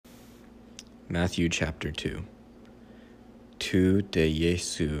Matthew chapter 2. Tu de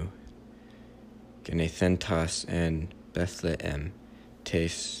Jesu genethentas en Bethlehem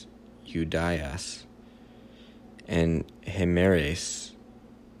tes Judaias en Hemeres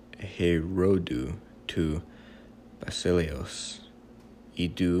Herodu tu Basileos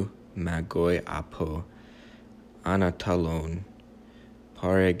idu magoi apo anatalon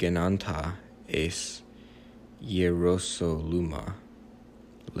paregenanta es Hierosoluma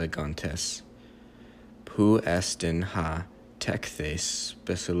legantes pu estin ha tekthes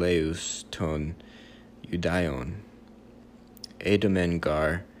Basileus ton Judaion edomen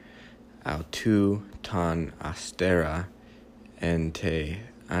gar autu ton astera en te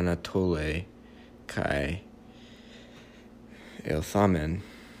Anatole kai Elthamen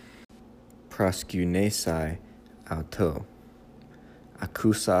proscunesai auto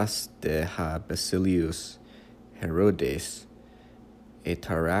accusas de ha Basilius Herodes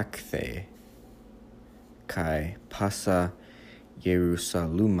etaracthe kai passa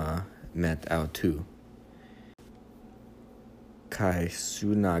Jerusalema met autu kai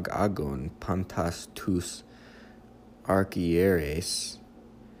synagogon pantas tus archieres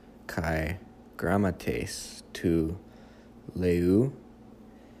kai grammates tu leu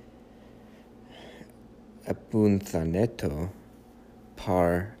epunthaneto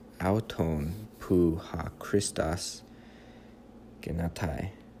par auton pu ha Christas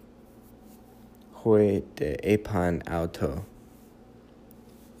genatai hoi de epan auto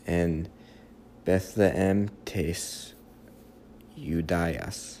en Bethlehem tes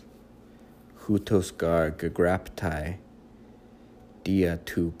Judaias hutos gar gegraptai dia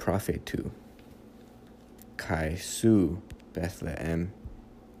tu prophetu kai su Bethlehem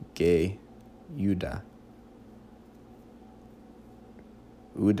ge Juda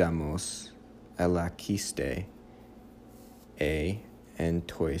udamos elakiste en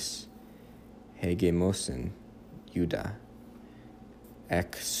tois hegemosen Juda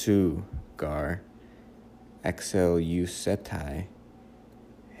ek su gar exeliusetai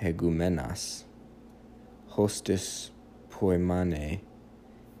hegumenas hostis poimane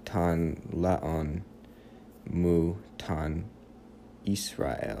tan laon mu tan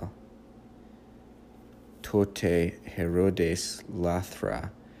Israel tote Herodes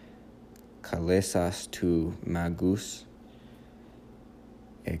lathra kalesas tu magus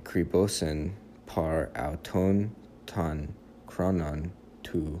ekribosen par auton ton chronon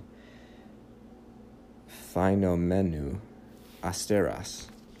tu phenomenu asteras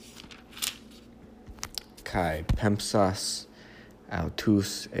kai pempsas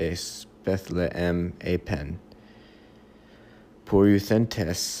autus es Bethlehem epen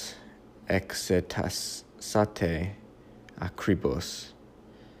poruthentes exetas sate akribos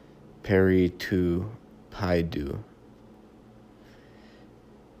peri tu paidu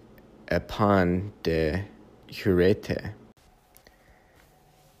epan de hurete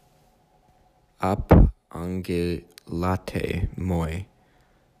ap angelate moi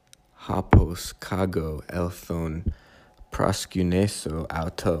hapos kago elthon proscuneso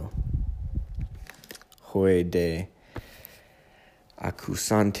auto hoi de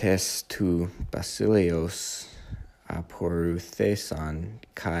accusantes tu Basileos aporuthesan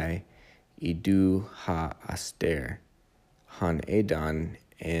kai idu ha aster han edan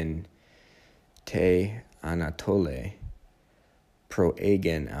en te Anatole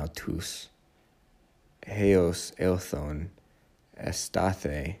proegen autus heos elthon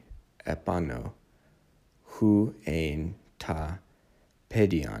estathe epano hu ein ta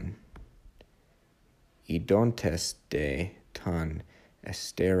pedion idontes de ton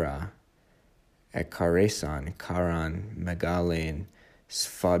estera ekaresan karan megalen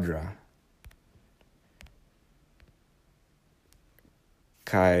sphadra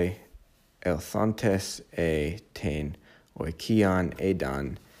kai elthontes ten oikian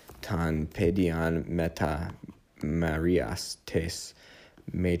edan tan pedion meta marias tes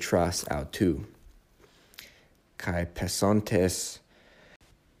metras autu kai pesontes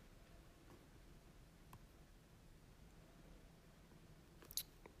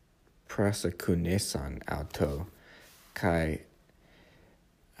prosecunesan auto kai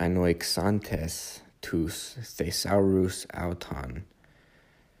anoixantes tus thesaurus auton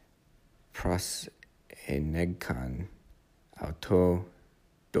pros enegkan auto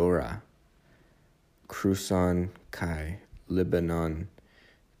dora cruson kai Libanon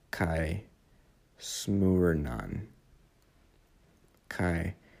kai Smyrnan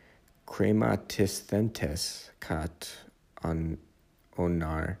kai crematisthentes cat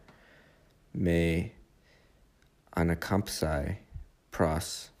onar me anacampsai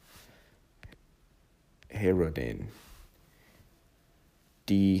pros Herodin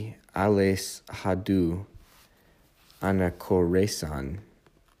di ales hadu anakoresan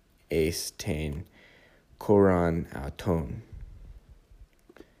es ten koran auton.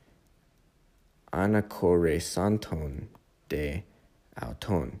 Anakoresanton de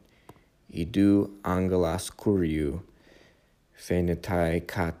auton. Idu angelas kuriu phenetai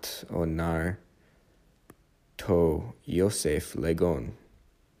kat onar to Yosef legon.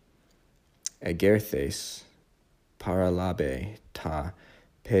 Egerthes paralabe ta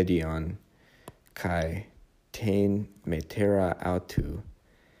pedion kai ten metera autu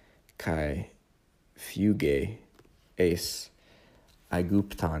kai fuge es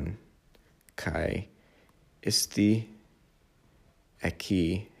Aiguptan kai isti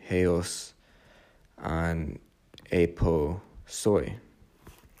eki heos an epo soi.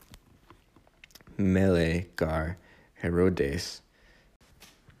 Mele gar Herodes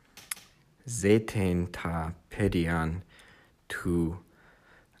zeten ta pedian tu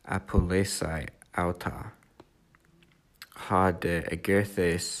apolesai auta. Ha de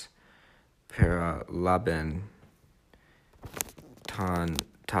egerthes para laben tan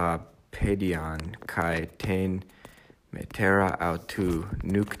ta pedian kai ten metera autu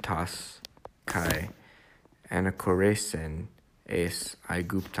nuktas kai anakoresen es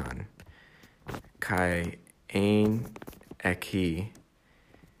Aiguptan kai ein eki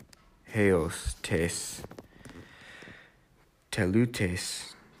heos tes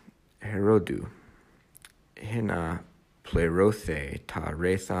telutes Herodu. Hina plerothe ta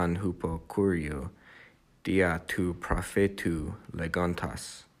rethan hupo kurio dia tu prophetu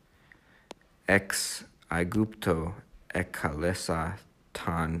legontas. Ex Aigupto ekalesa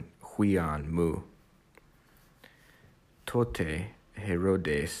tan huian mu. Tote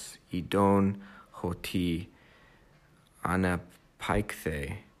Herodes idon hoti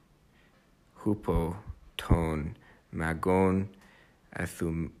anapaikhthe hupo ton magon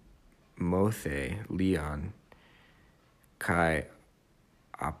ethumothe leon kai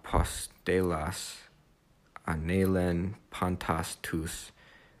apostelas anelen pantas tus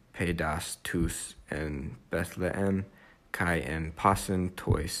pedas tus en Bethlehem kai en pasen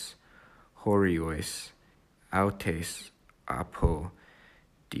tois horiois autes apo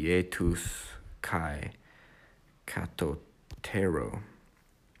dietus kai katotero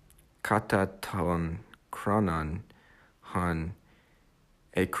kata ton chronon han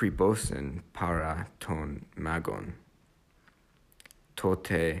ekribosen para ton magon.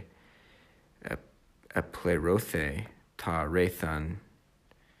 Tote eplerothe ta rethan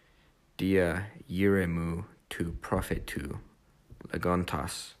dia yiremu tu prophetu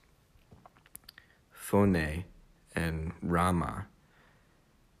legontas. Phone en Rama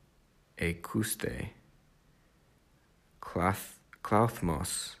ekuste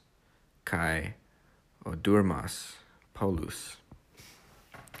klauthmos kai odurmas polus.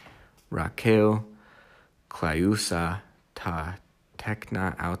 Rakel clausa ta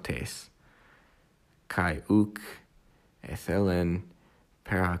tekna autes kai uk ethelen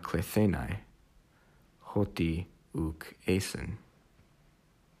paraklethenai hoti uk esen.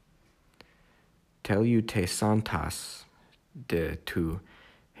 Telutesantas de tu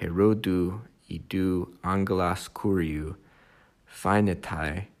Herodu idu angelas kuriu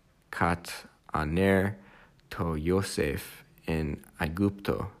phanetai kat aner to Yosef in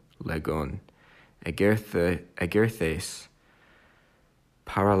Aigupto legon egerthes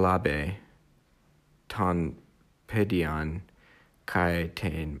paralabe ton pedian kai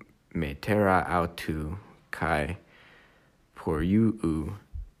ten metera autu kai poriu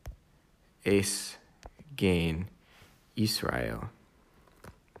es gain Israel.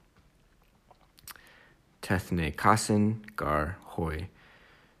 Tethne kasen gar hoi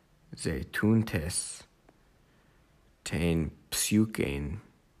zetuntes ten psuken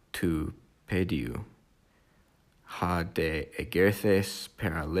tu pediu. Ha de egerthes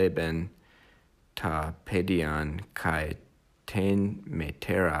paraleben ta pedian kai ten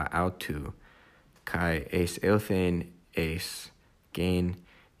metera autu kai es elthen es gain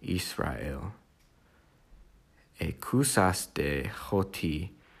Israel. Ekusas de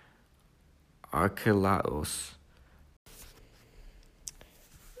hoti Archelaos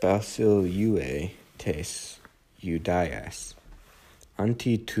Basiliue tes Judaias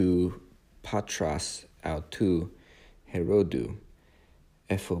anti tu patras autu Herodu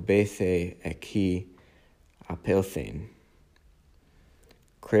ephobethe eki apelthen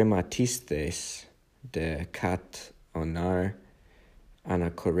crematistes de kat onar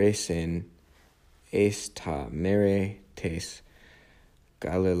anakoresen es ta mere tes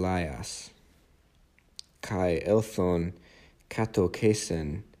Galileas kai elthon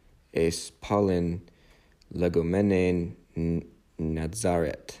katokesen es pollen legomenen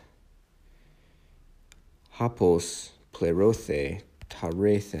Nazaret hapos plerothe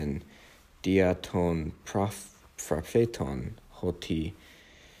tarethen diaton propheton hoti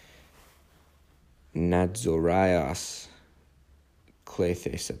nadzoraias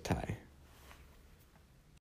klethesatai.